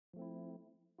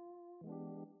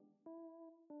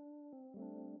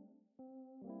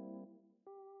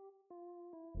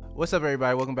What's up,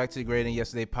 everybody? Welcome back to the Greater Than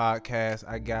Yesterday podcast.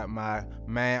 I got my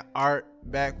man Art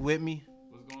back with me.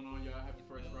 What's going on, y'all? Happy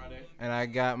First Friday. And I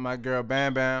got my girl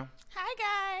Bam Bam. Hi,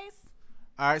 guys.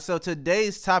 All right, so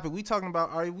today's topic, we talking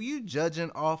about, are you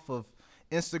judging off of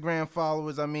Instagram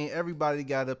followers? I mean, everybody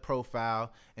got a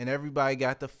profile, and everybody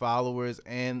got the followers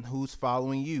and who's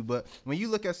following you. But when you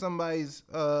look at somebody's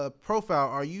profile,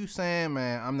 are you saying,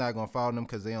 man, I'm not going to follow them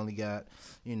because they only got,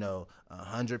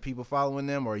 100 people following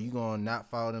them, or are you going to not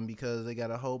follow them because they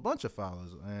got a whole bunch of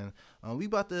followers? And we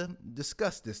about to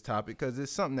discuss this topic because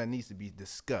it's something that needs to be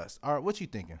discussed. All right, what you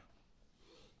thinking?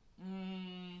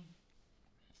 In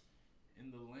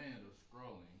the land of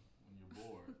scrolling when you're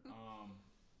bored,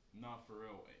 not for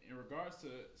real. In regards to,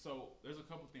 so there's a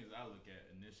couple things I look at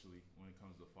initially when it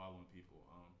comes to following people.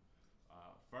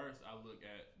 First, I look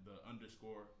at the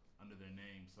underscore under their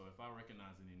name. So if I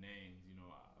recognize any names,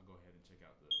 I'll go ahead and check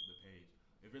out the page.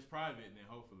 If it's private, then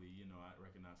hopefully, I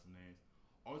recognize some names.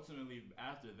 Ultimately,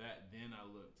 after that, then I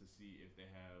look to see if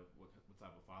they have what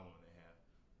type of following they have.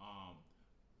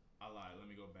 I lied.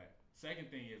 Let me go back. Second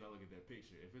thing is I look at their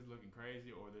picture. If it's looking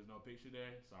crazy or there's no picture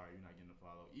there, sorry, you're not getting a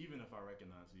follow. Even if I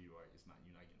recognize who you are, you're not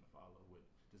getting a follow with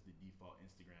just the default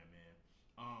Instagram man.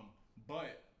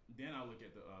 But then I look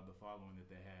at the following that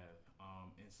they have.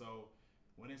 And so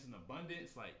when it's in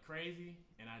abundance, like crazy,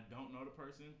 and I don't know the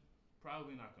person,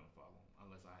 probably not gonna follow them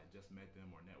unless I had just met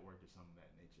them or networked or something of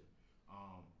that nature.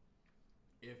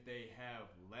 If they have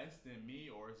less than me,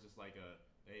 or it's just like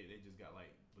they just got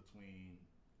like between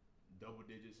double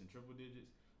digits and triple digits,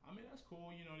 I mean, that's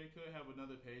cool. They could have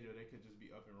another page, or they could just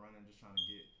be up and running, just trying to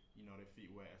get, their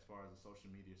feet wet as far as the social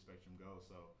media spectrum goes.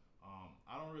 So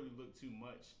I don't really look too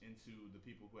much into the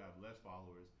people who have less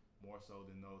followers, more so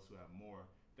than those who have more.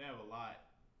 If they have a lot,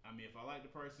 I mean, if I like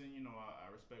the person, I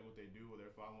respect what they do or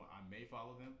they're following, I may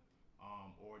follow them,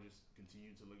 or just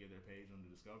continue to look at their page on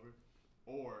the Discover.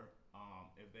 Or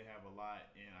if they have a lot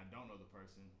and I don't know the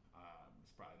person,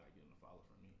 it's probably not getting a follow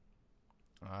from me.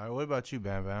 All right, what about you,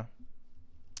 Bam Bam?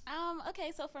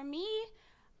 Okay, so for me,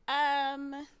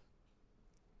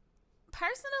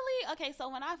 personally, so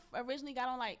when I originally got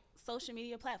on like social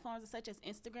media platforms such as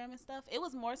Instagram and stuff, it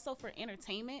was more so for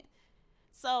entertainment.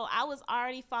 So I was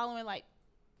already following like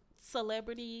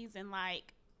celebrities and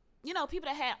like, people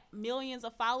that had millions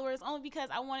of followers only because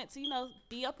I wanted to,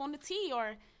 be up on the tea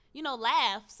or,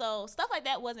 laugh. So stuff like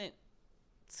that wasn't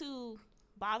too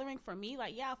bothering for me.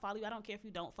 Like, yeah, I'll follow you. I don't care if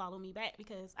you don't follow me back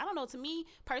because I don't know. To me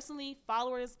personally,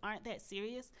 followers aren't that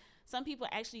serious. Some people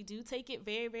actually do take it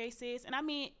very, very serious. And I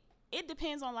mean, it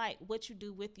depends on like what you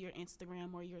do with your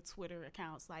Instagram or your Twitter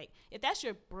accounts. Like if that's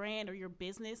your brand or your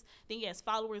business, then yes,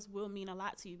 followers will mean a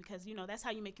lot to you because, that's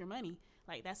how you make your money.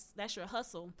 Like that's your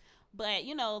hustle. But,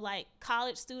 like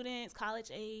college students, college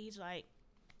age, like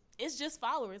it's just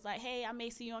followers. Like, hey, I may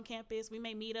see you on campus. We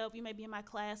may meet up. You may be in my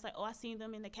class. Like, oh, I seen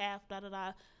them in the caf,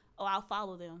 da-da-da. Oh, I'll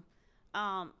follow them.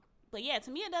 But, yeah,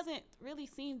 to me, it doesn't really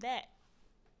seem that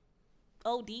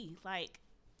OD. Like,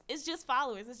 it's just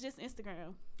followers. It's just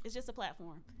Instagram. It's just a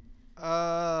platform.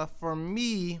 For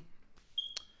me,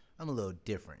 I'm a little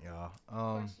different,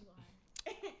 y'all.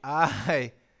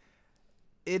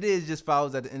 It is just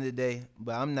followers at the end of the day,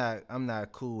 but I'm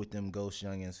not cool with them ghost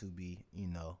youngins who be,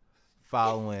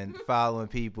 following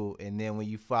people, and then when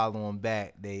you follow them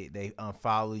back, they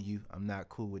unfollow you. I'm not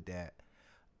cool with that.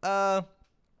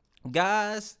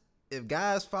 Guys, if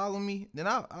guys follow me, then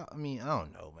I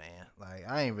don't know, man. Like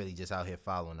I ain't really just out here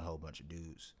following a whole bunch of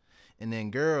dudes. And then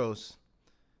girls,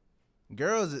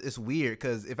 it's weird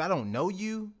because if I don't know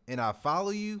you and I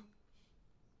follow you,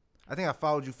 I think I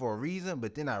followed you for a reason,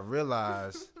 but then I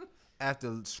realized after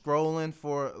scrolling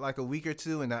for like a week or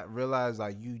two, and I realized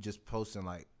like you just posting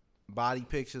like body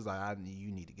pictures, like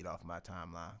you need to get off my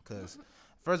timeline because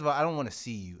first of all, I don't want to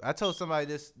see you. I told somebody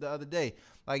this the other day,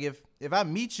 like if I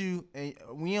meet you and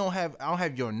I don't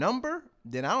have your number,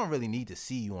 then I don't really need to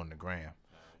see you on the gram.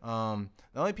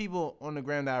 The only people on the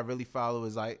gram that I really follow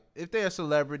is like if they're a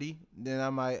celebrity, then I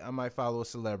might follow a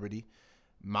celebrity.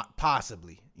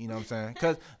 Possibly, you know what I'm saying?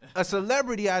 Because a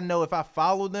celebrity, I know if I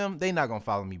follow them, they not gonna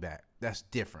follow me back. That's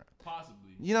different.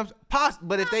 Possibly. You know,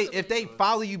 but if they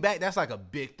follow you back, that's like a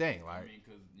big thing. Like, I mean,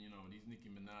 because these Nicki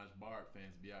Minaj Barb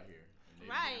fans be out here and they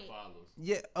Right. get follows.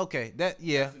 yeah, okay,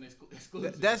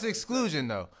 Exclusion. that's exclusion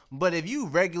though. But if you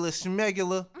regular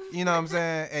schmegular, you know what I'm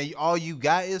saying, and all you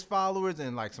got is followers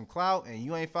and like some clout, and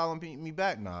you ain't following me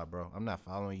back, nah, bro, I'm not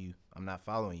following you.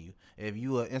 If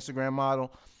you an Instagram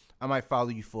model, I might follow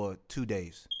you for 2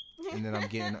 days, and then I'm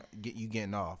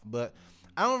getting off. But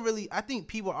I think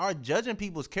people are judging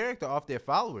people's character off their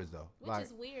followers though. Which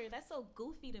is weird. That's so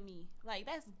goofy to me. Like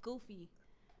that's goofy.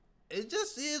 it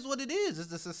just is what it is. It's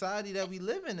the society that we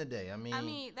live in today. I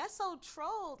mean, that's so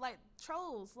trolls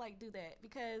do that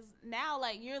because now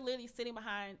like you're literally sitting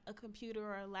behind a computer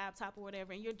or a laptop or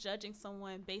whatever, and you're judging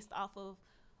someone based off of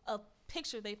a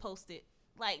picture they posted.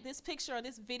 Like this picture or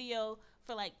this video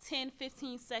for like 10,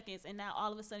 15 seconds, and now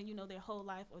all of a sudden you know their whole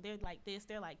life, or they're like this,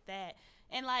 they're like that.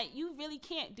 And like you really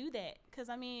can't do that because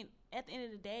I mean at the end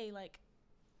of the day, like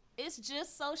it's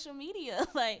just social media.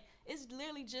 Like it's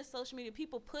literally just social media.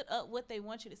 People put up what they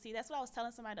want you to see. That's what I was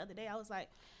telling somebody the other day. I was like,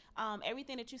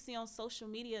 everything that you see on social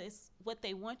media is what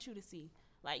they want you to see.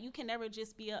 Like you can never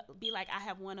just be like I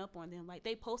have one up on them. Like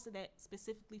they posted that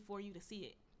specifically for you to see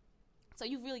it. So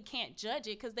you really can't judge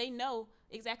it because they know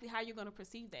exactly how you're going to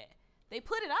perceive that. They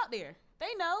put it out there.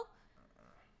 They know.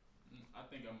 I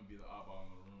think I'm going to be the oddball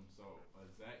in the room. So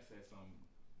Zach said something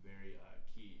very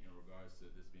key in regards to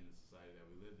this being the society that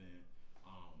we live in.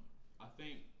 I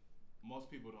think most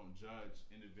people don't judge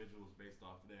individuals based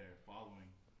off their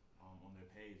following on their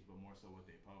page, but more so what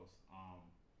they post.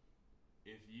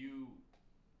 If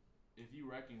you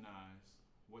recognize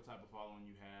what type of following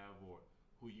you have or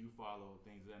who you follow,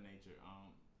 things of that nature,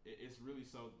 it's really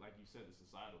so, like you said, the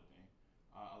societal thing.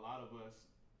 A lot of us,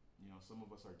 some of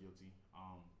us are guilty,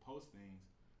 post things,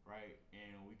 right?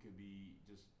 And we could be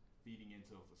just feeding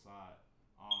into a facade.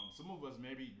 Some of us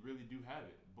maybe really do have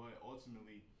it, but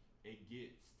ultimately it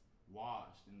gets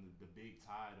washed in the big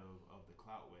tide of the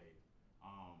clout wave.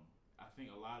 I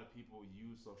think a lot of people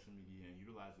use social media and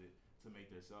utilize it to make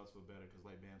themselves feel better because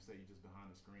like Bam said, you're just behind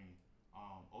the screen.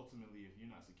 Ultimately, if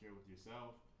you're not secure with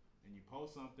yourself and you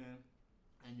post something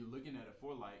and you're looking at it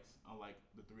for likes, unlike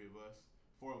the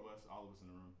four of us, all of us in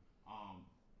the room,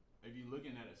 if you're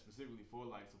looking at it specifically for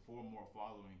likes or for more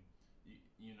following,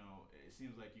 it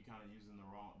seems like you're kind of using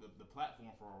the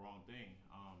platform for a wrong thing.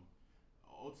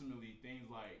 Ultimately, things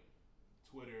like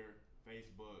Twitter,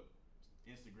 Facebook,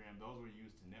 Instagram, those were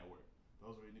used to network.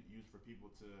 Those were used for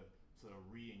people to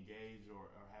re-engage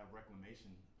or have reclamation,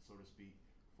 so to speak,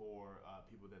 for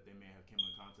people that they may have come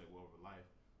in contact with over life.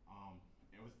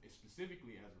 It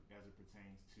specifically as it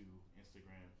pertains to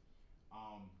Instagram.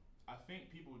 I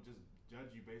think people just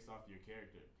judge you based off your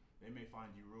character. They may find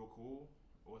you real cool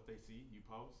or what they see you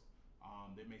post.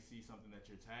 They may see something that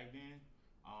you're tagged in,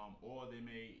 or they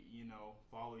may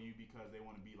follow you because they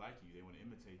want to be like you. They want to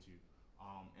imitate you.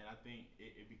 And I think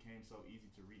it became so easy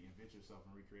to reinvent yourself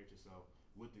and recreate yourself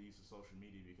with the use of social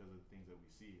media because of the things that we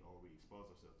see or we expose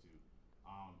ourselves to.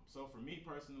 So for me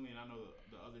personally, and I know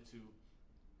the other two,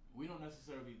 we don't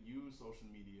necessarily use social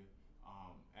media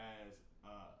as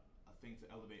a thing to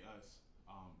elevate us.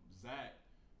 Zach,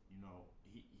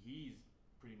 he's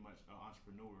pretty much an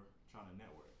entrepreneur trying to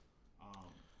network.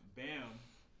 Bam,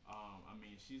 I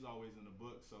mean, she's always in the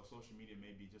book, so social media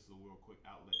may be just a real quick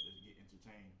outlet to get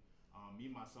entertained.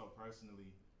 Me, myself,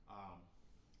 personally,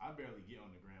 I barely get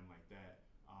on the gram like that.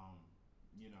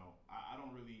 I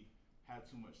don't really have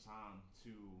too much time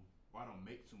I don't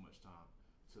make too much time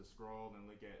to scroll and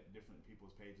look at different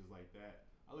people's pages like that.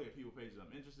 I look at people's pages I'm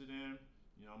interested in.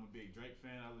 I'm a big Drake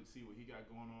fan. I see what he got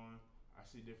going on. I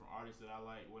see different artists that I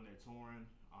like when they're touring.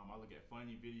 I look at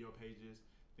funny video pages,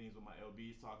 things with my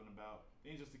LBs talking about,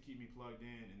 things just to keep me plugged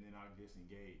in, and then I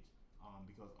disengage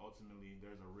because ultimately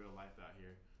there's a real life out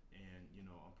here, and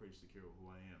I'm pretty secure with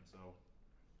who I am. So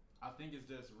I think it's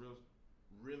just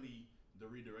really the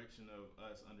redirection of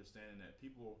us understanding that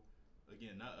people,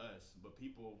 again, not us, but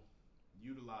people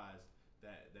utilize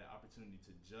that opportunity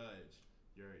to judge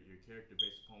your character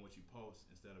based upon what you post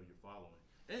instead of your following.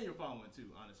 And your following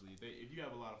too, honestly. If you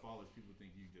have a lot of followers, people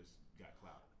think you just got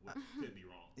clout, which could be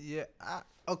wrong. Yeah,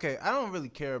 I don't really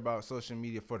care about social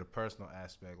media for the personal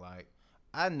aspect. Like,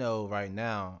 I know right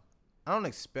now, I don't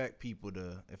expect people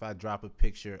to, if I drop a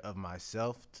picture of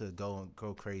myself, to go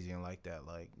crazy and like that.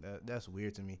 Like, that's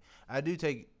weird to me. I do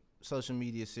take social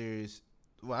media serious.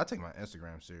 Well, I take my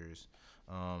Instagram serious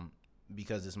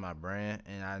because it's my brand,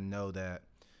 and I know that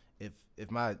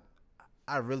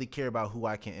I really care about who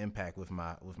I can impact with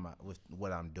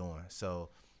what I'm doing. So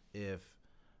if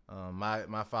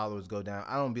my followers go down,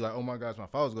 I don't be like, oh my gosh, my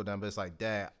followers go down, but it's like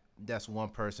that's one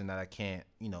person that I can't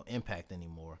impact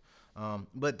anymore.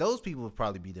 But those people would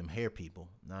probably be them hair people.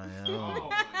 Nah,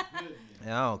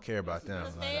 and I don't care about them.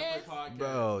 Like,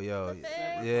 bro,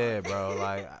 yeah, bro.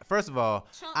 Like, first of all,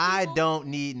 I don't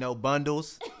need no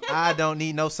bundles. I don't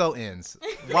need no sew-ins.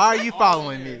 Why are you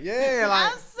following me? Yeah,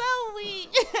 like, I'm so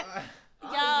weak.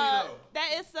 Y'all,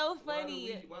 that is so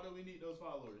funny. Why do we need those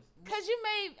followers? Cause you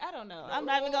may, I don't know. I'm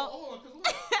not even going.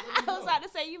 I was about to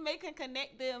say you may can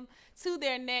connect them to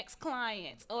their next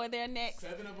client or their next.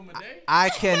 7 of them a day. I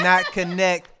cannot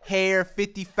connect hair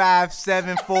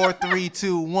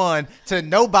 55744321 to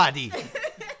nobody.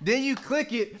 Then you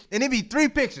click it and it be 3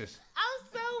 pictures. I'm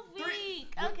so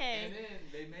weak. Okay. And then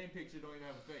they main picture don't even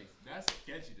have a face. That's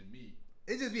sketchy to me.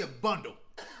 It just be a bundle.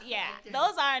 Yeah,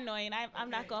 those are annoying. I'm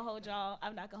not gonna hold y'all.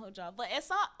 But it's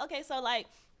not okay. So like,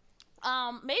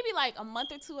 maybe like a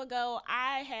month or 2 ago,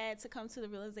 I had to come to the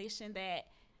realization that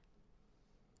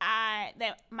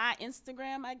my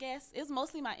Instagram, I guess, it's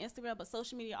mostly my Instagram, but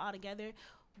social media altogether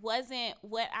wasn't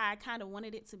what I kind of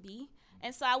wanted it to be.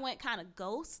 And so I went kind of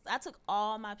ghost. I took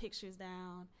all my pictures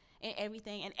down and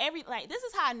everything. And this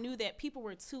is how I knew that people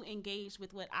were too engaged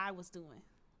with what I was doing.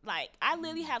 Like, I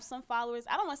literally have some followers.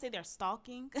 I don't want to say they're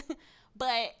stalking,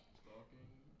 but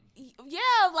yeah,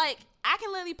 like, I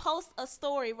can literally post a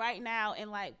story right now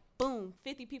and, like, boom,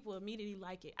 50 people immediately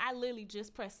like it. I literally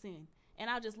just press send. And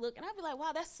I'll just look, and I'll be like,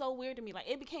 wow, that's so weird to me. Like,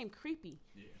 it became creepy.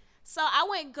 Yeah. So I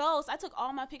went ghost. I took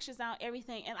all my pictures down,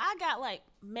 everything. And I got, like,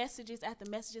 messages after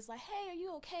messages like, hey, are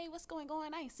you okay? What's going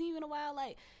on? I ain't seen you in a while.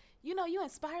 Like, you know, you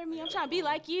inspire me. I'm trying to be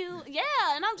like you.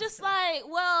 Yeah. And I'm just like,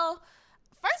 well,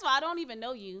 first of all, I don't even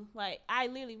know you. Like,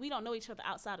 we don't know each other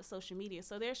outside of social media.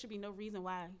 So there should be no reason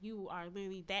why you are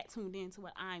literally that tuned in to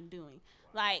what I'm doing.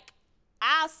 Like,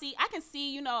 I can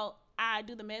see, you know, I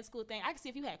do the med school thing. I can see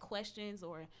if you had questions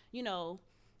or, you know,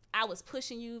 I was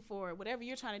pushing you for whatever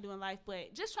you're trying to do in life,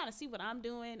 but just trying to see what I'm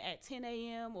doing at 10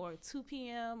 a.m. or 2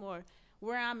 p.m. or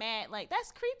where I'm at, like,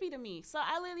 that's creepy to me. So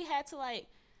I literally had to, like,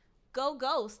 go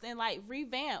ghost and, like,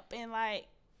 revamp. And, like,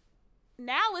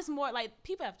 now it's more like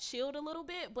people have chilled a little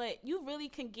bit, but you really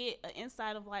can get an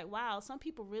insight of, like, wow, some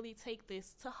people really take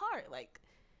this to heart. Like,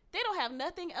 they don't have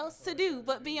nothing else to do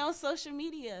but be on social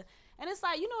media. And it's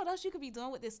like, you know what else you could be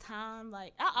doing with this time?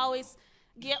 Like, I'm always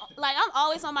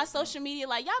on my social media.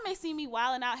 Like, y'all may see me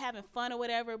wilding out, having fun or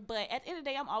whatever, but at the end of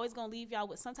the day, I'm always going to leave y'all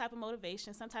with some type of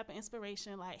motivation, some type of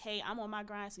inspiration. Like, hey, I'm on my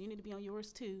grind, so you need to be on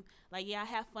yours too. Like, yeah, I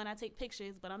have fun. I take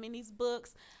pictures, but I'm in these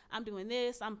books. I'm doing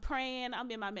this. I'm praying.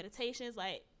 I'm in my meditations.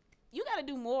 Like, you got to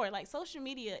do more. Like, social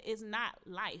media is not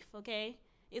life, okay?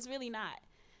 It's really not.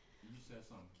 You said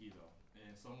something key, though.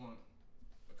 And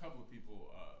a couple of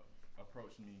people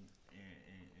approached me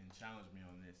and challenged me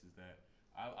on this, is that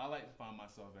I like to find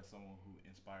myself as someone who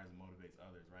inspires and motivates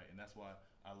others, right? And that's why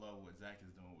I love what Zach is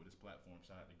doing with his platform.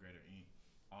 Shout out to Greater Inc.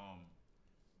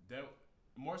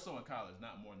 More so in college,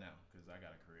 not more now, because I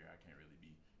got a career. I can't really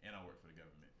be, and I work for the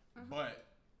government. Mm-hmm.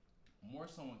 But more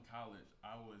so in college,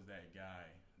 I was that guy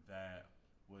that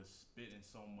was spitting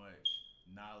so much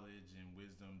knowledge and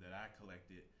wisdom that I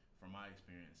collected from my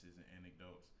experiences and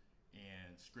anecdotes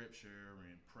and scripture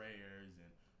and prayers and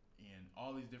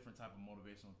all these different type of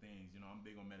motivational things. You know, I'm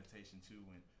big on meditation too,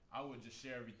 and I would just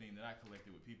share everything that I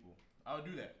collected with people. I would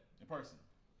do that in person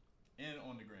and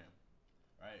on the gram,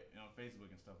 right, and on Facebook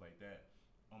and stuff like that.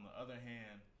 On the other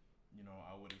hand, you know,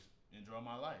 I would enjoy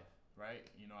my life, right?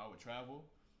 You know, I would travel,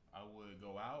 I would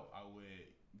go out, I would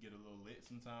get a little lit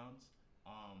sometimes,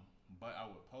 but I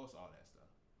would post all that stuff.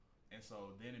 And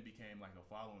so then it became like a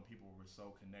following. People were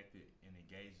so connected and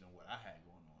engaged in what I had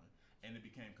going on. And it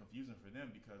became confusing for them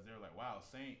because they're like, wow,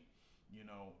 Saint, you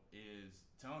know, is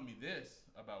telling me this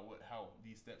about how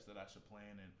these steps that I should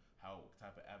plan and how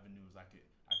type of avenues I could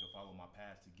follow my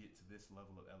path to get to this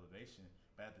level of elevation.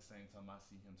 But at the same time, I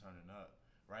see him turning up,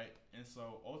 right? And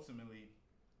so ultimately,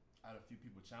 I had a few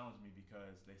people challenge me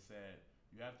because they said,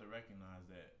 you have to recognize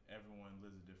that everyone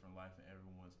lives a different life and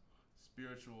everyone's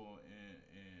spiritual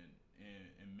and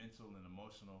mental and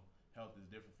emotional health is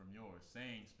different from yours,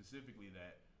 saying specifically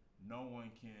that no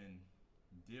one can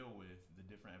deal with the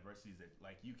different adversities that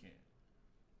like you can.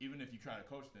 Even if you try to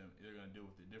coach them, they're going to deal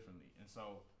with it differently. And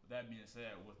so with that being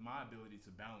said, with my ability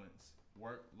to balance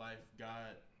work, life,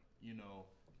 God, you know,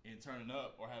 and turning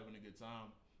up or having a good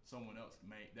time, someone else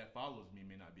that follows me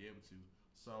may not be able to.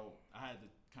 So I had to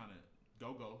kind of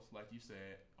go ghost, like you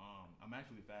said. I'm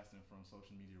actually fasting from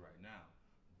social media right now,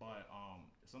 but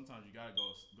sometimes you gotta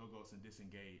go ghost and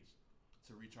disengage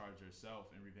to recharge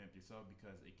yourself and revamp yourself,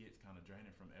 because it gets kind of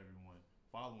draining from everyone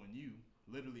following you,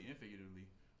 literally and figuratively.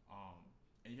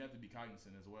 And you have to be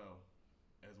cognizant as well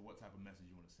as what type of message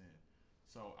you want to send.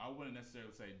 So I wouldn't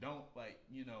necessarily say don't, like,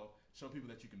 you know, show people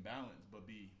that you can balance, but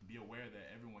be aware that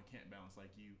everyone can't balance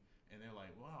like you. And they're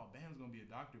like, wow, Bam's gonna be a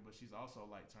doctor, but she's also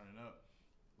like turning up.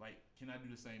 Like, can I do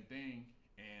the same thing?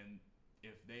 And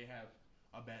if they have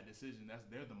a bad decision, that's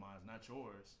their demise, not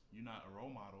yours. You're not a role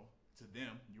model to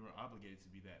them. You are obligated to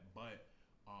be that. But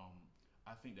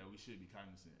I think that we should be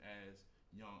cognizant as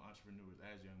young entrepreneurs,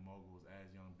 as young moguls,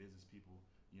 as young business people,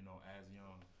 as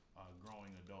young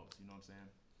growing adults. You know what I'm saying?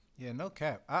 Yeah, no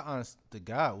cap. I honest to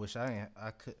God wish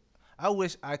I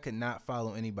wish I could not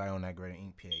follow anybody on that Greater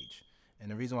Ink page. And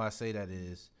the reason why I say that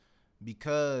is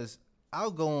because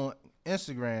I'll go on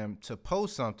Instagram to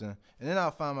post something and then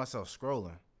I'll find myself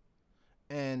scrolling.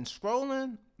 And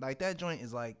scrolling, like that joint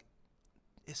is like,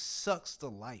 it sucks the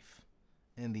life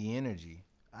and the energy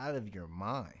out of your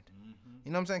mind. Mm-hmm.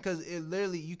 You know what I'm saying? Because it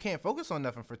literally, you can't focus on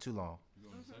nothing for too long.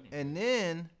 And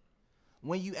then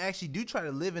when you actually do try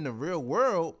to live in the real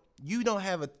world, you don't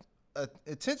have a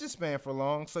attention span for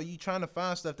long, so you trying to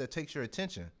find stuff that takes your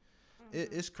attention.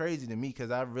 It's crazy to me because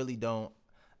I really don't.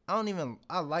 I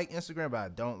like Instagram, but I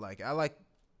don't like it. I like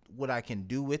what I can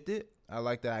do with it. I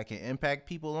like that I can impact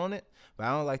people on it, but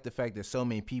I don't like the fact that so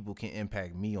many people can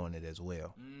impact me on it as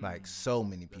well. Like so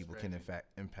many people can in fact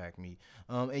impact me.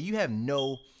 And you have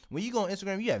when you go on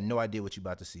Instagram, you have no idea what you're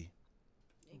about to see.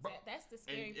 Exactly. That's the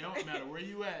scary And it part. don't matter where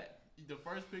you at. The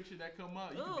first picture that come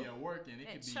up, you could be at work and it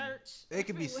At could be church. It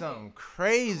could be everywhere. something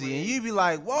crazy, and you'd be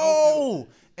like, "Whoa!"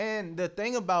 And the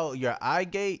thing about your eye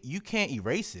gate, you can't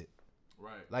erase it.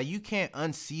 right. Like you can't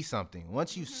unsee something.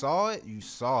 Once you saw it, you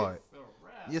saw it. It's a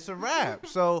wrap. It's a wrap.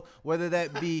 So whether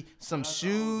that be some That's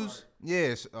shoes, Ozark.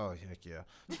 yes. Oh heck yeah,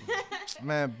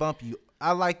 man, bump you.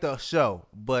 I like the show,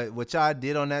 but what y'all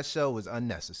did on that show was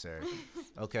unnecessary.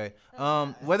 Okay.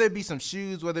 Whether it be some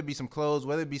shoes, whether it be some clothes,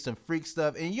 whether it be some freak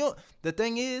stuff, and the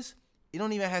thing is, it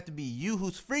don't even have to be you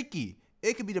who's freaky.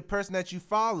 It could be the person that you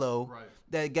follow Right.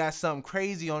 that got something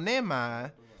crazy on their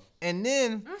mind, and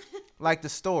then like the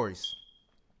stories.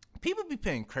 People be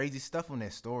putting crazy stuff on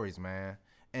their stories, man.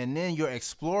 And then your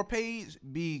explore page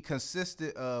be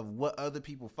consistent of what other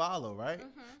people follow, right?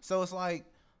 So it's like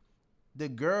the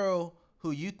girl who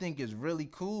you think is really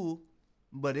cool,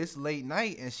 but it's late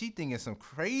night and she thinking some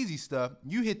crazy stuff.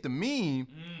 You hit the meme,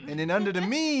 and then under the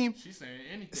meme, She's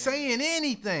saying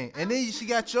anything. and then she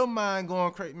got your mind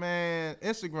going crazy, man.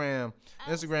 Instagram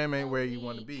ain't where you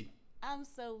want to be. I'm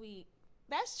so weak.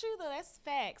 That's true though. That's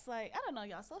facts. Like I don't know,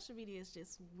 y'all. Social media is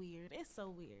just weird. It's so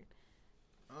weird.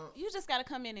 You just gotta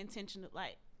come in intentional.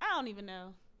 Like I don't even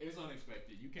know. It's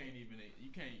unexpected. You can't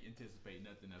anticipate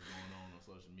nothing that's going on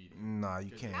social media. Nah,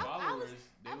 you 'Cause can't. your followers,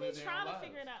 they I've live been their own trying to lives.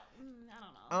 figure it out.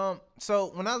 I don't know.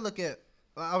 So when I look at,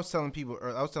 I was telling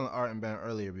Art and Ben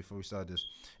earlier before we started this.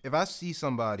 If I see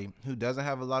somebody who doesn't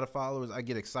have a lot of followers, I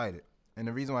get excited. And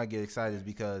the reason why I get excited is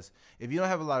because if you don't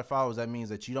have a lot of followers, that means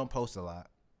that you don't post a lot,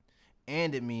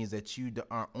 and it means that you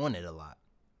aren't on it a lot.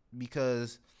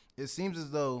 Because it seems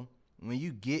as though when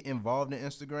you get involved in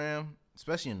Instagram,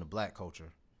 especially in the black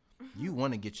culture, you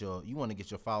want to get your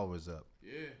followers up.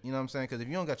 Yeah. You know what I'm saying? Because if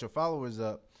you don't got your followers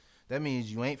up, that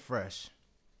means you ain't fresh.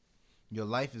 Your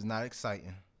life is not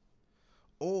exciting.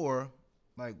 Or,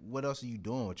 like, what else are you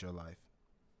doing with your life?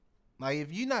 Like,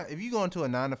 if you go into a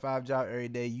 9-to-5 job every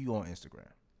day, you on Instagram.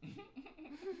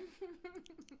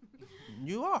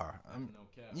 You are. No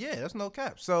cap. Yeah, that's no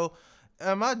cap. So,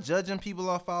 am I judging people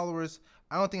off followers?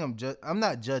 I don't think I'm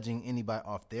not judging anybody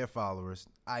off their followers.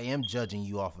 I am judging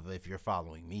you off of if you're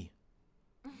following me.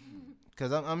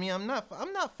 Cause I'm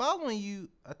not following you.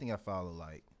 I think I follow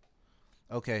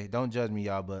okay, don't judge me,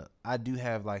 y'all, but I do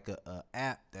have like a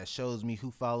app that shows me who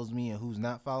follows me and who's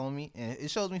not following me, and it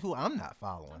shows me who I'm not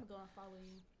following. I'm going to follow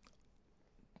you.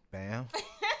 Bam.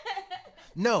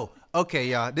 No, okay,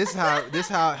 y'all. This is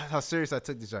how serious I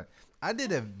took this joint. I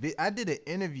did an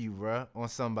interview, bruh, on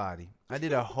somebody. I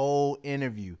did a whole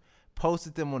interview,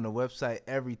 posted them on the website,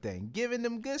 everything, giving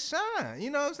them good shine.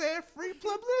 You know what I'm saying? Free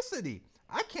publicity.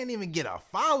 I can't even get a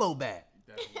follow back.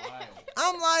 That's wild.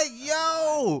 I'm like,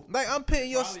 yo, like I'm putting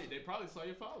your. They probably saw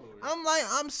your followers. I'm like,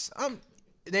 I'm.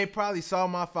 They probably saw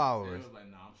my They followers. was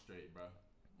like, nah, I'm straight, bro.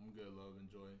 I'm good, love,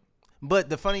 enjoy. But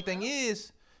the funny thing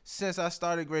is, since I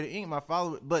started Greater Ink, my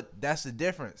followers. But that's the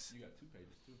difference. You got 2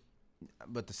 pages too.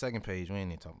 But the second page, we ain't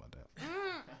even talking about that.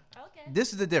 Okay.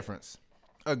 This is the difference.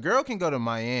 A girl can go to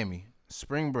Miami,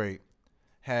 spring break,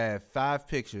 have 5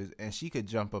 pictures, and she could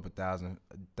jump up 1,000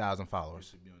 You followers.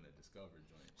 should be on that Discover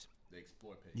joint, the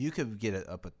Explore page. You could get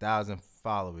up 1,000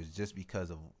 followers just because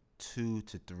of 2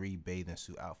 to 3 bathing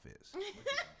suit outfits. Which is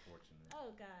unfortunate.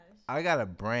 Oh gosh. I got a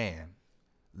brand.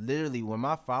 Literally, when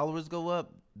my followers go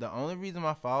up, the only reason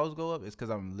my followers go up is because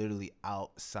I'm literally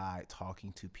outside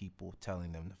talking to people,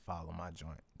 telling them to follow my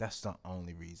joint. That's the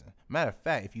only reason. Matter of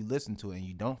fact, if you listen to it and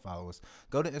you don't follow us,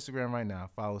 go to Instagram right now.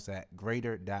 Follow us at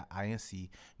greater.inc,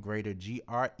 greater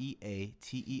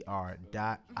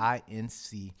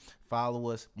GREATER.inc. Follow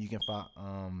us. You can follow.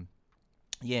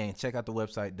 Yeah, and check out the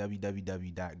website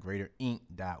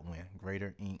www.greaterinc.win.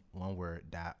 Greater Inc. one word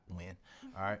 .win.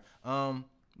 All right.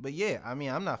 But yeah, I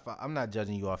mean, I'm not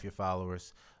judging you off your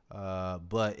followers.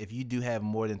 But if you do have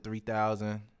more than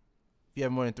 3,000, if you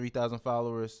have more than 3,000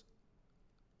 followers,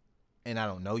 and I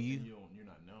don't know you, you're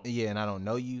not known. yeah, and I don't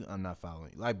know you, I'm not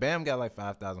following you. Like Bam got like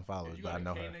 5,000 followers, You but got I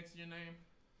know a K her. next to your name?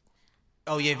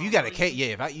 Oh yeah, if you got a K,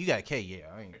 yeah, you got a K, yeah,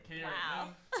 I ain't. A K Wow. right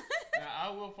now? Now, I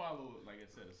will follow, like I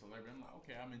said, a celebrity. I'm like,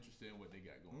 okay, I'm interested in what they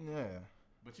got going on. Yeah.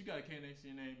 But you got a K next to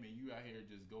your name, and you out here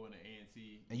just going to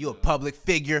A&T. And you a public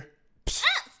figure.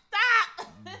 Stop.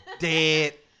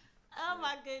 Dead. Oh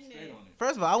my Straight goodness. on it.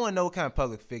 First of all, I want to know what kind of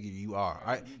public figure you are, all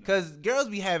right? Because girls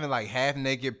be having like half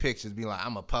naked pictures, be like,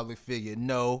 I'm a public figure.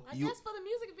 No, I you. guess for the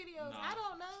music videos. Nah, I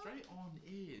don't know. Straight on the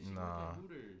edge. You Nah. work at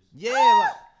Hooters. Yeah,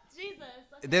 like, Jesus.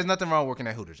 Okay. there's nothing wrong working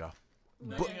at Hooters, y'all.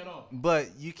 Nothing at all.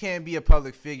 But you can't be a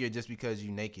public figure just because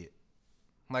you naked.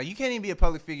 Like you can't even be a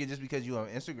public figure just because you on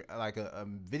Instagram, like a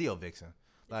video vixen.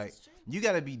 Like is true. you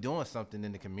got to be doing something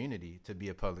in the community to be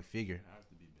a public figure. You have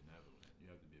to be benevolent. You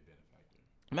have to be a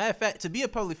benefactor. Matter of fact, to be a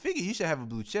public figure, you should have a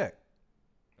blue check.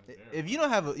 That's If you don't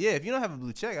have a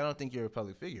blue check, I don't think you're a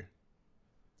public figure.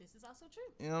 This is also true.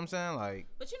 You know what I'm saying? Like,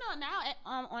 But you know now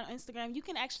on Instagram you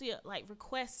can actually like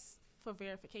request for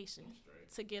verification straight.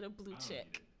 to get a blue I don't check.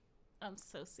 need it. I'm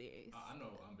so serious. I know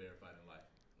I'm verified in life.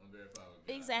 I'm verified with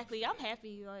God. Exactly. I'm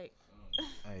happy. Like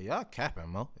hey, y'all capping,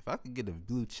 Mo. If I could get a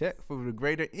blue check for the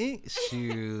Greater Inc, shoot. I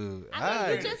mean, you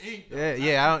alright. just-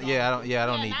 I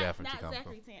don't need not, that for not to come from.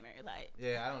 Zachary Tanner. Like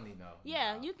Yeah, I don't need no.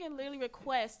 yeah, you can literally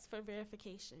request for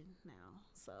verification now.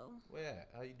 So Where at?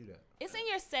 How you do that? it's in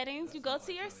your settings. You go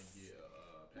to your Get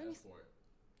a passport.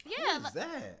 yeah. What is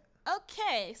that?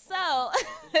 Okay, so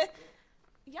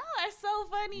y'all are so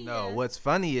funny. No, what's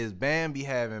funny is Bam be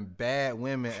having bad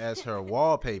women as her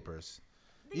wallpapers.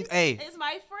 This hey, is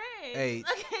my friend. hey.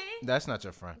 Okay, That's not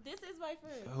your friend. this is my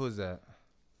friend. Who is that?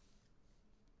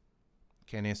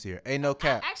 Can't even see her. Hey, no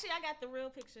cap. Actually, I got the real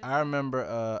picture. I remember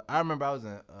I was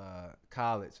in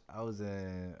college. I was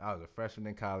a freshman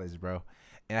in college, bro.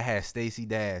 And I had Stacey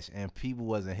Dash, and people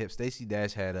wasn't hip. Stacey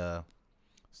Dash had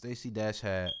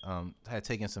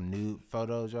taken some nude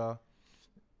photos, y'all.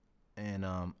 And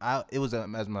it was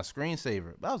as my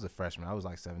screensaver. But I was a freshman. I was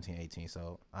like 17, 18,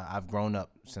 so I've grown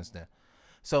up since then.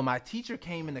 So my teacher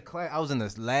came into class. I was in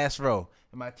this last row,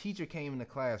 and my teacher came into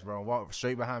class, bro, and walked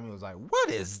straight behind me and was like,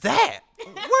 "What is that?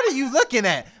 What are you looking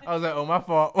at?" I was like, "Oh, my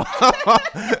fault."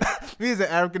 Me as an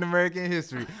African American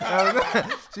history.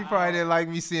 She probably didn't like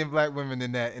me seeing black women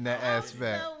in that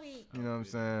aspect. So weak. You know what I'm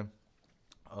saying?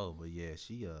 Oh, but yeah,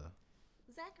 she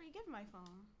Zachary, give my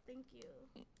phone. Thank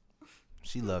you.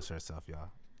 she loves herself,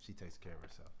 y'all. She takes care of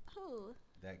herself. Who?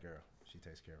 That girl, she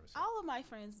takes care of herself. All of my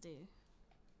friends do.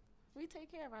 We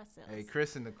take care of ourselves. Hey,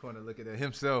 Chris in the corner looking at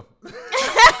himself.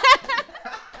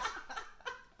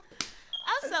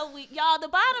 I'm so weak. Y'all, the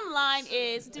bottom line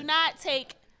is do not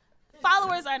take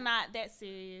followers are not that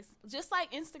serious. Just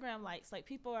like Instagram likes. Like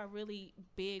people are really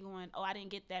big on, oh, I didn't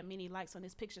get that many likes on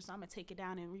this picture, so I'm gonna take it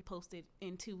down and repost it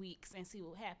in 2 weeks and see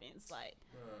what happens. Like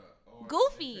Or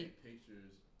Goofy. they take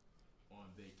pictures on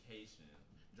vacation.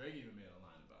 Drake even made a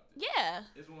line about this. yeah.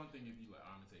 It's one thing if you like,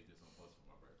 I'm gonna take this on post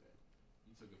for my birthday.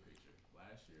 You took a picture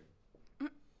last year,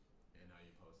 and now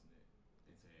you're posting it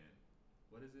and saying,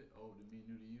 "What is it? Old to me,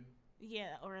 new to you."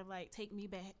 Yeah, or like take me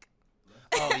back.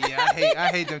 Oh yeah, I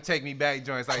hate them take me back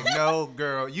joints. Like, no,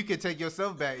 girl, you can take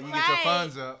yourself back. You get your Right.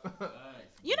 funds up.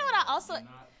 You know what I also- You're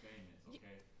not famous,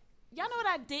 okay? Y'all know what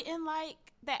I didn't like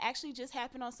that actually just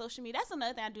happened on social media? That's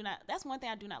another thing I do not. That's one thing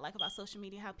I do not like about social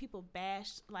media. How people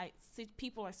bash like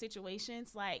people or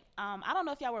situations. Like I don't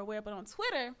know if y'all were aware, but on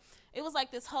Twitter, it was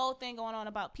like this whole thing going on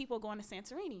about people going to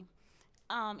Santorini,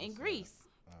 in Greece.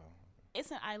 Oh. It's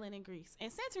an island in Greece,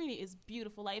 and Santorini is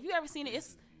beautiful. Like if you ever seen it,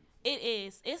 it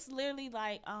is. It's literally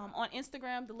like on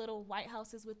Instagram, the little white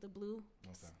houses with the blue.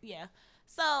 Okay. Yeah.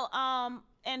 So,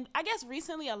 and I guess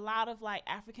recently a lot of like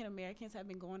African Americans have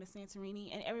been going to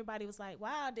Santorini, and everybody was like,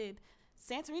 "Wow,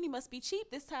 Santorini must be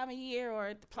cheap this time of year,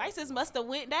 or the prices must have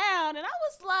went down." And I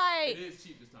was It like, is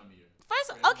cheap this time of year.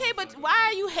 first, Yeah, okay, it's but like why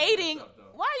are a- you it's hating? messed up, though.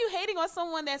 Why are you hating on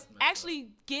someone that's That's messed actually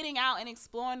getting out and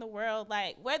exploring the world?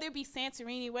 Like whether it be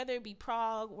Santorini, whether it be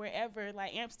Prague, wherever,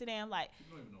 like Amsterdam, like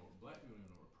People don't even know. Black people don't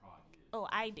even know where Prague is. oh,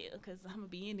 I do because I'm gonna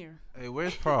be in there. Hey,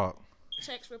 where's Prague?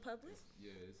 Czech Republic.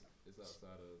 Yeah, it's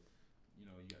outside of, you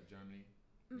got Germany,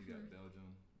 you got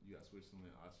Belgium, you got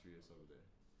Switzerland, Austria, it's over there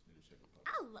in the Czech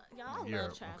Republic. I Europe,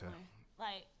 love traveling.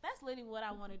 Like that's literally what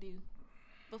I want to do.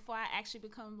 Before I actually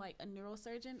become like a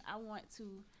neurosurgeon, I want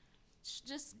to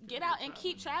just get out and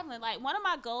keep traveling. Like one of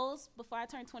my goals before I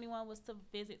turned 21 was to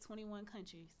visit 21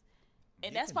 countries.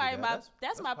 And You that's can do probably that.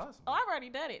 that's my. possible. Oh, I've already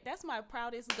done it. That's my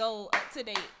proudest goal up to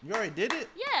date. You already did it?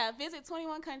 Yeah, visit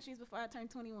 21 countries before I turn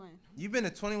 21. You've been to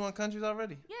 21 countries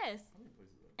already? Yes.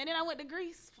 And then I went to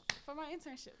Greece for my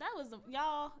internship. That was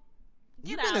y'all.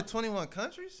 You've been to 21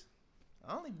 countries?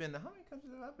 I only been to, how many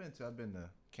countries have I been to? I've been to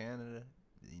Canada,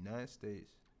 the United States,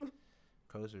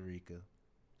 Costa Rica,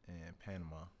 and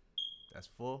Panama. That's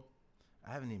 4.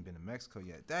 I haven't even been to Mexico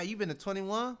yet. Dad, you been to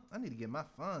 21? I need to get my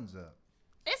funds up.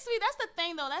 It's sweet. That's the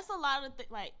thing, though. That's a lot of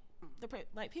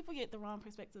like people get the wrong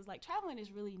perspectives. Like traveling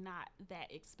is really not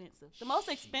that expensive. The most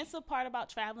expensive part about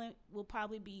traveling will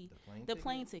probably be the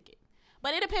plane ticket.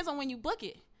 But it depends on when you book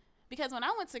it. Because when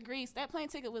I went to Greece, that plane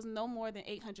ticket was no more than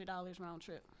 $800 round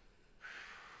trip.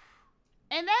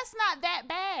 And that's not that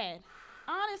bad.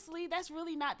 Honestly, that's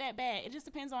really not that bad. It just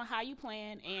depends on how you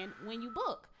plan and when you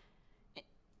book.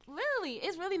 Literally,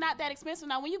 it's really not that expensive.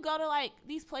 Now, when you go to like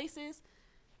these places,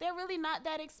 they're really not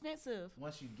that expensive.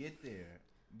 Once you get there,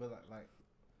 but like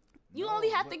you only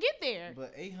have to get there.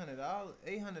 But $800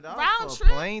 Round for trip?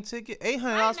 a plane ticket?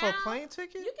 $800 for a plane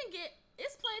ticket? You can get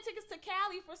it's plane tickets to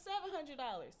Cali for $700,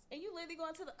 and you literally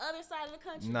going to the other side of the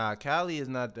country. Nah, Cali is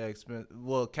not that expensive.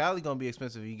 Well, Cali gonna be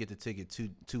expensive if you get the ticket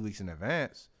two weeks in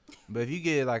advance. But if you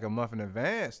get it like a month in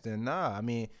advance, then nah. I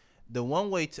mean, the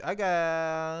one way Cali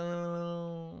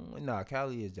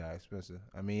is that expensive.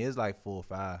 I mean, it's like 4 or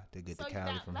 5 to get to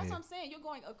Cali from that's here. what I'm saying. You're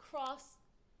going across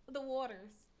the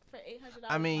waters for $800.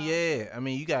 I mean, yeah. I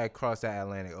mean, you gotta cross that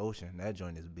Atlantic Ocean. That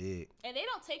joint is big. And they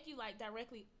don't take you like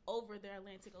directly over the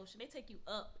Atlantic Ocean. They take you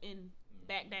up and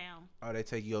back down. Oh, they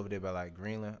take you over there by like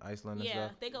Greenland, Iceland, and Yeah,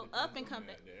 stuff. they go up and come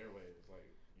back. The airways, like,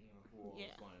 who all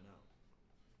is flying out.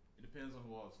 It depends on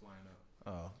who all is flying out.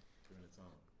 Oh. During the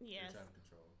time. Yes. Air traffic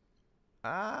control.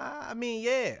 I mean,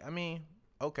 yeah. I mean,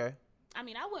 okay. I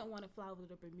mean, I wouldn't want to fly over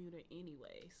to Bermuda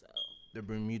anyway, so. The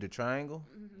Bermuda Triangle.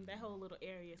 Mm-hmm. That whole little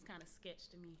area is kind of sketch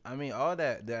to me. I mean, all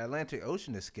that, the Atlantic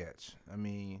Ocean is sketch. I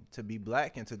mean, to be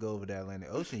black and to go over the Atlantic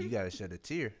Ocean, you got to shed a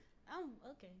tear.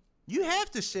 Okay. You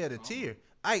have to shed a tear.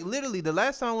 I literally, the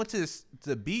last time I went to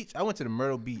the beach, I went to the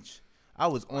Myrtle Beach. I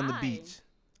was on the beach.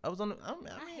 I was on the, I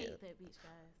hate that beach,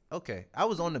 guys. Okay, I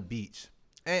was on the beach,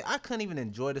 and I couldn't even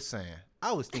enjoy the sand.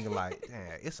 I was thinking like,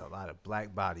 damn, it's a lot of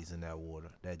black bodies in that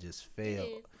water that just fell.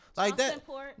 Like that.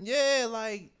 Port. Yeah,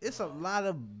 like it's a lot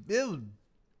of it was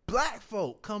black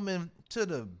folk coming to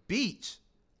the beach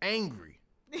angry.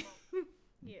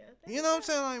 Yeah. You know what I'm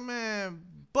saying? Like, man,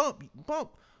 bump.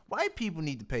 White people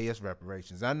need to pay us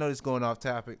reparations. I know it's going off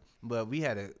topic, but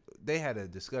they had a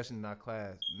discussion in our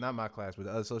class, not my class, but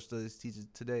the other social studies teacher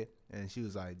today, and she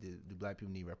was like, do black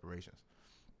people need reparations?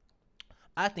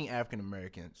 I think African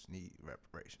Americans need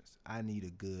reparations. I need a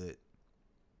good,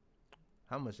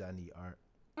 how much I need, Art?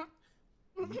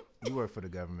 You work for the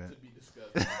government. To be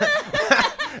discussed.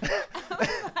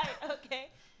 Okay.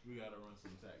 We gotta run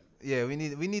some taxes. Yeah, we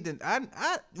need to. I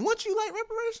wouldn't you like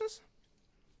reparations?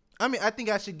 I mean, I think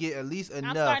I should get at least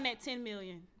enough. I'm starting at $10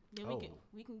 million. Then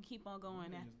we can keep on going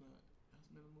now.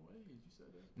 That's minimum wage. You said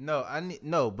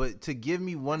that. But to give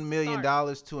me $1 million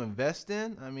to invest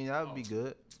in, I mean, that would be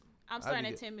good. I'm starting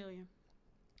at $10 million.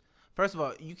 First of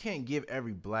all, you can't give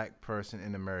every black person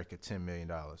in America $10 million.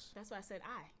 That's why I said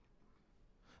I.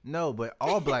 No, but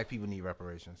all black people need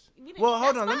reparations. Well,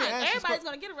 hold on. Fine. Let me ask you. Everybody's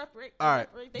gonna get a reparation. All right,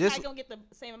 They're not gonna get the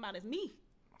same amount as me.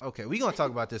 Okay, we're gonna talk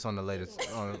about this on the latest.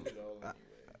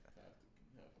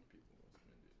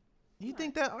 You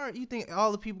think that, Art? You think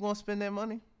all the people gonna spend their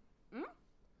money?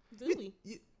 Do we?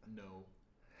 No.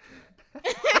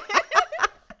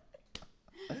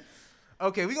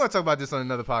 Okay, we're gonna talk about this on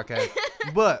another podcast.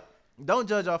 But don't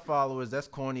judge our followers. That's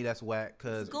corny. That's whack.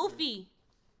 Cause goofy.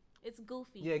 It's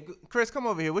goofy. Yeah, Chris, come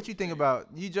over here. What you think about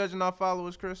you judging our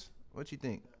followers, Chris? What you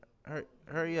think?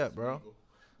 Hurry up, bro.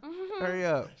 Hurry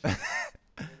up. I ain't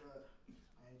trying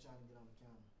to get on the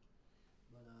camera,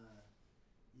 but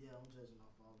yeah, I'm judging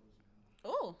our followers.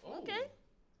 Oh, okay.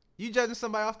 You judging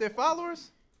somebody off their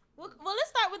followers? Well, let's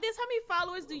start with this. How many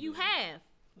followers do you have?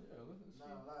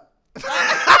 Not a lot.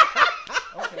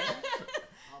 Okay.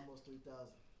 Almost 3,000.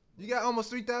 You got almost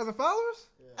 3,000 followers?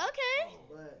 Yeah. Okay.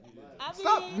 But I mean,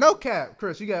 Stop. No cap.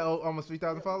 Chris, you got almost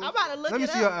 3,000 followers? I'm about to look Let me it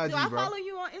see up. your IG, do I bro. follow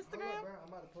you on hold on, Instagram? bro, I'm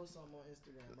about to post something on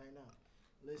Instagram right now.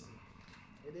 Listen,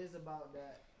 it is about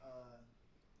that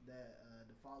the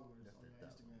followers on your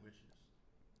Instagram.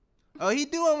 Oh, he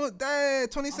do almost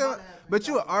 27. But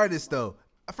you an artist though.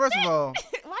 First of all,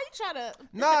 Why you try to?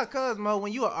 nah, cuz Mo,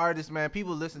 when you an artist, man,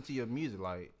 people listen to your music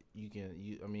like I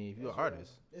mean, if you're an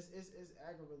artist. It's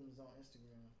algorithms on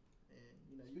Instagram,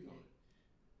 and you can.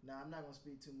 Now I'm not gonna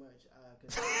speak too much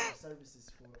because there are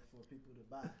services for people to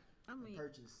buy. I mean,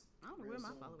 purchase. I don't know where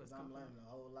my followers because I'm learning a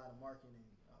whole lot of marketing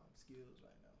skills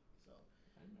right now. So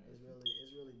it's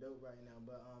really dope right now.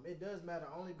 But it does matter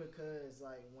only because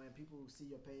like when people see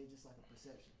your page, it's like a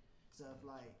perception. So if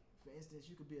like for instance,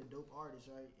 you could be a dope artist,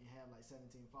 right, and have like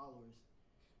 17 followers.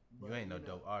 But, you ain't no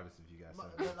dope artist if you got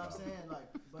 17 followers. I'm saying like,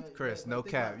 Chris, no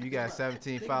cap. You got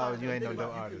 17 followers, you ain't no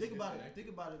dope artist. Think about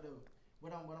it though.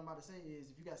 What I'm about to say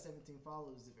is, if you got 17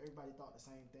 followers, if everybody thought the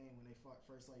same thing when they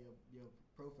first saw your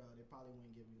profile, they probably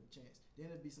wouldn't give you a chance.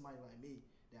 Then it'd be somebody like me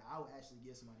that I would actually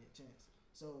give somebody a chance.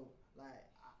 So like,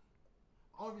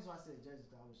 only reason why I said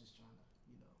judges, I was just trying to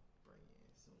bring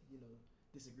in some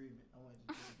disagreement. I wanted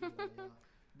to disagree with y'all,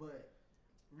 but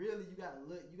really you gotta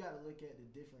look at the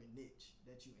different niche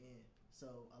that you in.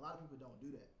 So a lot of people don't do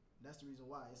that. That's the reason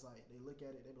why. It's like they look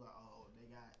at it, they be like, oh, they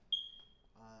got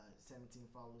 17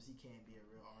 followers. He can't be a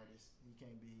real artist. He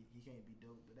can't be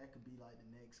dope. But that could be like the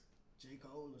next J.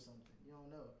 Cole or something. You don't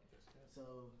know.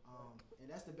 So and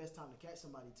that's the best time to catch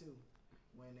somebody too,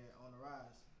 when they're on the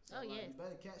rise. So you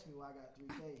better catch me while I got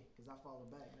 3K, because I follow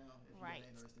back now. If you're an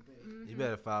interesting page. Mm-hmm. You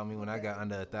better follow me when I got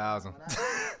under 1,000. When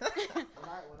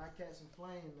I catch some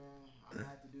flame, man, I'm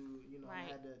gonna have to do. I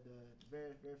had the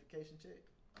verification check.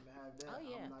 I'm gonna have that. Oh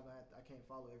yeah. I'm not gonna I can't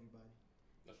follow everybody.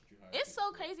 It's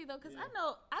so crazy though, because I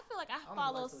feel like I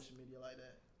follow social media like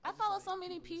that. I follow so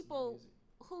many people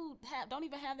who don't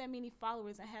even have that many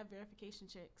followers and have verification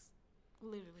checks,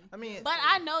 literally. I mean, but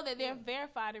I know that they're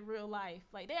verified in real life.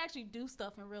 Like they actually do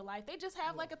stuff in real life. They just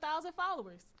have like 1,000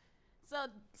 followers. So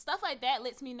stuff like that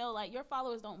lets me know like your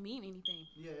followers don't mean anything.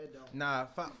 Yeah, it don't. Nah,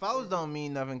 followers don't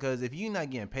mean nothing, because if you're not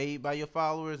getting paid by your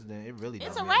followers, then it really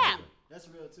it's don't. It's a wrap. That's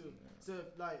real too. So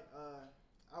if, like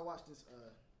I watched this.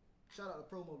 Shout out to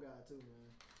Promo Guy too,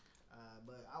 man.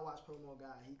 But I watch Promo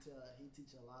Guy. He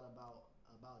teach a lot about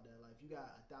that. Like if you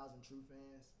got 1,000 true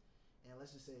fans, and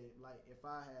let's just say like if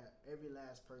I had every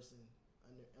last person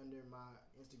under my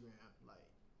Instagram, like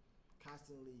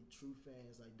constantly true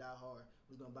fans, like die hard,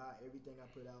 was gonna buy everything I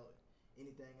put out.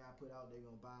 Anything I put out, they're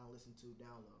gonna buy and listen to,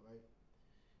 download, right?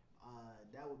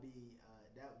 That would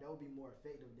be more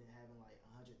effective than having like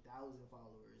 100,000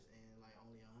 followers and like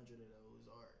only 100 of those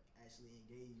are actually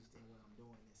engaged in what I'm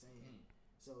doing and saying.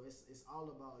 So it's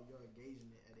all about your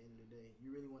engagement at the end of the day. You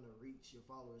really want to reach your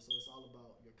followers, so it's all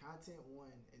about your content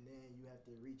one, and then you have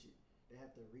to reach it. They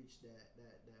have to reach that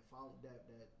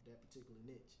particular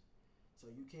niche. So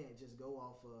you can't just go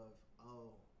off of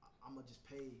I'm gonna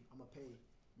pay.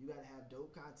 You gotta have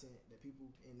dope content that people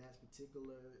in that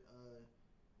particular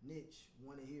niche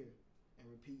want to hear and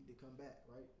repeat to come back,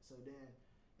 right? So then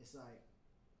it's like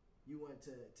you want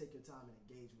to take your time and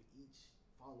engage with each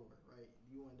follower, right?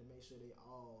 You want to make sure they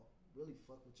all really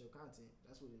fuck with your content.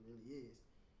 That's what it really is.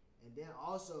 And then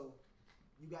also,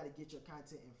 you got to get your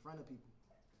content in front of people.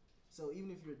 So even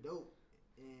if you're dope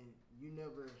and you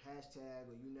never hashtag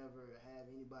or you never have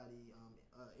anybody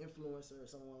influencer or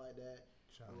someone like that,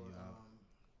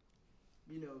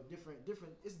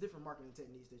 different. It's different marketing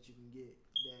techniques that you can get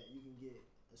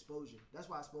exposure. That's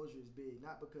why exposure is big.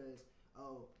 Not because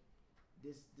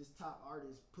this top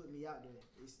artist put me out there.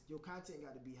 Your content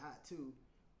got to be hot too.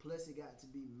 Plus, it got to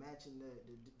be matching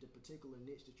the particular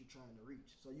niche that you're trying to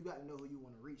reach. So you got to know who you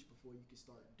want to reach before you can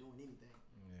start doing anything.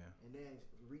 Yeah. And then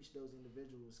reach those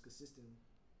individuals consistently,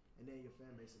 and then your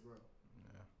fan base will grow.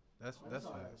 Yeah. That's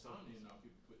right. So I don't even know if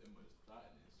people put that much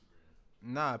thought in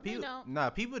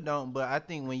Instagram. People don't. But I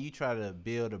think when you try to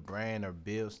build a brand or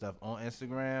build stuff on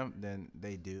Instagram, then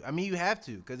they do. I mean, you have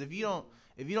to, because if you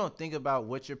don't think about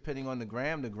what you're putting on the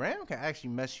gram can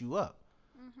actually mess you up.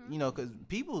 Mm-hmm. Because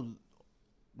people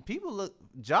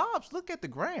look at the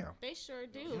gram. They sure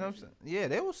do. You know what I'm saying? Yeah,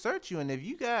 they will search you, and if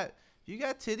you got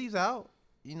titties out,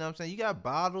 you know what I'm saying, you got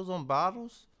bottles on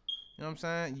bottles. You know what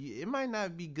I'm saying? It might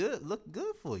not be look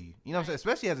good for you. You know what I'm saying?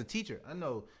 Especially as a teacher. I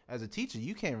know as a teacher,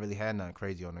 you can't really have nothing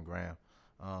crazy on the gram.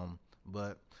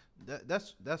 But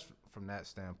that's from that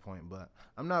standpoint. But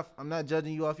I'm not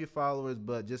judging you off your followers.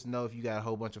 But just know if you got a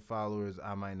whole bunch of followers,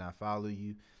 I might not follow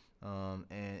you.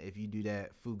 And if you do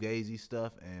that fugazi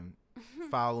stuff and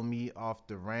follow me off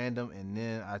the random, and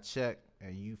then I check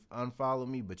and you unfollow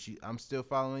me, but I'm still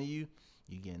following you,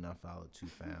 you getting unfollowed too,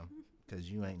 fam. Because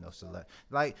you ain't no select.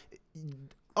 Like,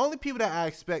 only people that I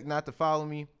expect not to follow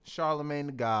me, Charlamagne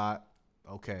the God.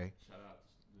 Okay. Shout out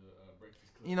to the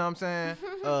Breakfast Club. You know what I'm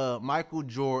saying? Michael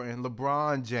Jordan,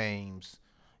 LeBron James,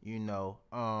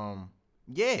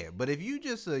 yeah. But if you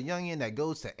just a youngin that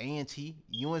goes to A&T,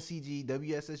 UNCG,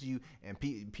 WSSU, and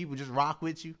people just rock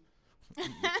with you,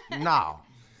 no.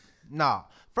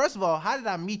 First of all, how did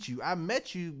I meet you? I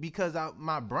met you because of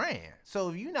my brand. So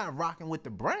if you're not rocking with the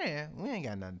brand, we ain't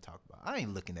got nothing to talk about. I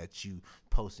ain't looking at you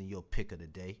posting your pick of the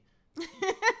day.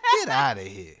 Get out of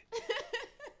here.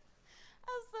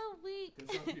 I'm so weak.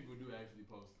 Because some people do actually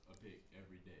post a pic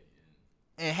every day.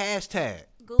 And hashtag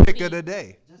Goofy. pick of the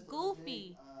day. Just the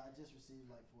Goofy. other day, I just received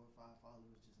like 4 or 5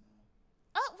 followers just now.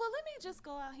 Oh, well, let me just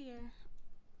go out here.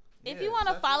 If Yeah, you want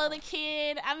to that's follow all. the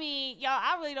kid, I mean, y'all,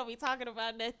 I really don't be talking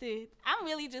about nothing. I'm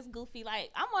really just goofy.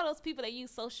 Like, I'm one of those people that use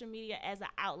social media as an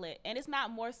outlet. And it's not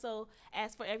more so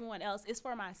as for everyone else. It's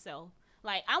for myself.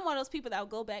 Like, I'm one of those people that will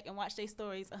go back and watch their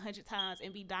stories 100 times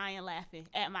and be dying laughing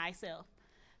at myself.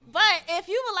 But if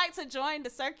you would like to join the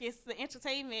circus, the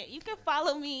entertainment, you can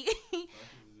follow me.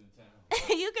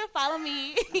 You can follow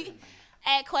me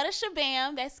at Quetta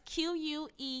Shabam. That's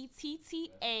QUETTASHABAM.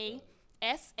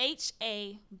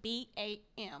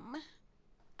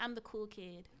 I'm the cool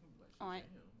kid.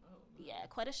 Yeah,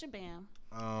 Quetta Shabam.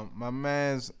 My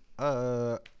man's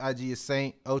IG is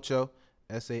Saint Ocho,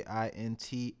 SAINT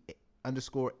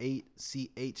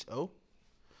 _8CHO.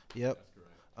 Yep. That's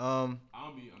correct. Um, I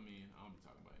don't be talking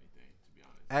about anything, to be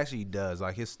honest. actually, he does.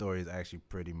 Like, his story is actually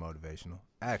pretty motivational.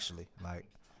 Actually, like,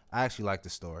 I actually like the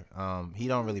story. He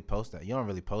don't really post that. You don't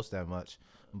really post that much,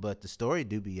 but the story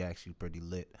do be actually pretty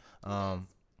lit.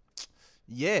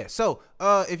 Yeah. So,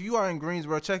 if you are in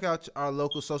Greensboro, check out our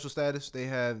local social status. They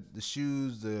have the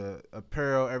shoes, the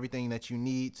apparel, everything that you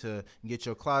need to get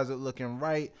your closet looking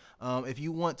right. If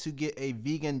you want to get a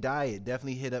vegan diet,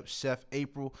 definitely hit up Chef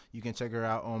April. You can check her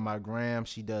out on my gram.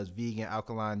 She does vegan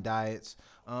alkaline diets.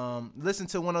 Listen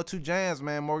to 102 Jams,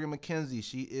 man. Morgan McKenzie.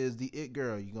 She is the it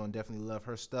girl. You're going to definitely love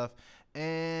her stuff.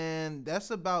 And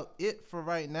that's about it for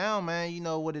right now, man. You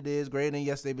know what it is. Greater than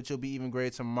yesterday, but you'll be even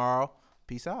greater tomorrow.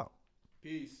 Peace out.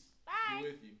 Peace. Bye. Be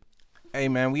with you. Hey,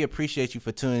 man, we appreciate you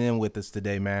for tuning in with us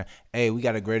today, man. Hey, we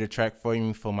got a greater track for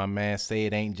you for my man Say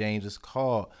It Ain't James. It's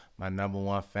called My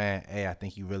 #1 Fan. Hey, I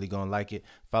think you really going to like it.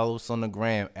 Follow us on the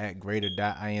gram at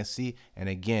greater.inc. And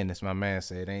again, it's my man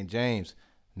Say It Ain't James,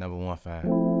 #1 fan.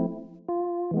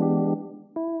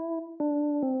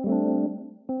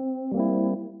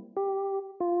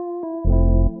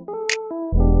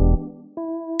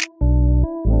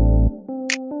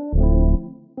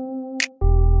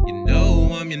 You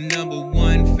know I'm your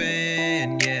 #1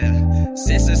 fan, yeah.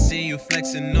 Since I seen you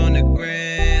flexing on the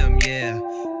gram, yeah.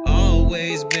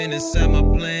 Always been inside my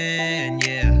plan,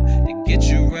 yeah. To get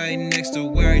you right next to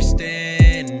where I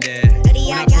stand, yeah.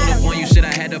 When I pulled up on you, shit,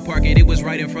 I had to park it. It was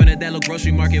right in front of that little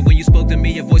grocery market. When you spoke to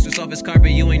me, your voice was soft as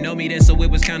carpet. You ain't know me then, so it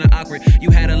was kinda awkward.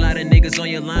 You had a lot of niggas on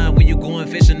your line. When you going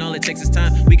fishing, all it takes is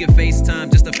time. We can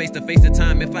FaceTime, just to face the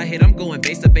time. If I hit, I'm going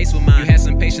base to base with mine. You had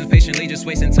some patience, patiently just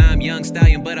wasting time. Young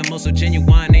stallion, but I'm also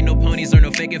genuine. Ain't no ponies or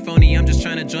no fake and phony. I'm just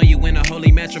trying to join you in a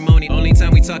holy matrimony. Only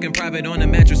time we talking private on the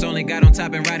mattress. Only got on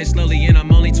top and ride it slowly. And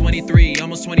I'm only 23,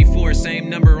 almost 24. Same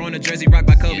number on a jersey rock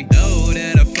by Kobe. You know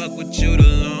that I fuck with you the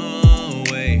long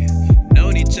way.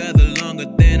 Known each other longer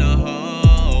than a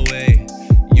hallway.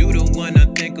 You the one I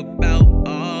think about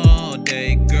all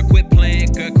day. Girl, quit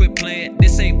playing,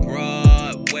 this ain't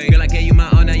Broadway. Girl, I gave you my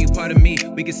all, now you part of me.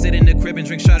 We can sit in the crib and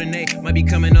drink Chardonnay. Might be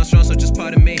coming on strong, so just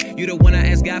pardon me. You the one I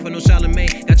asked God for, no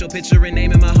Charlemagne. Got your picture and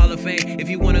name in my Hall of Fame. If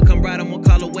you wanna come ride, I'm 1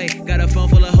 call away. Got a phone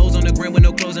full of hoes on the gram with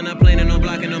no clothes, and I'm playing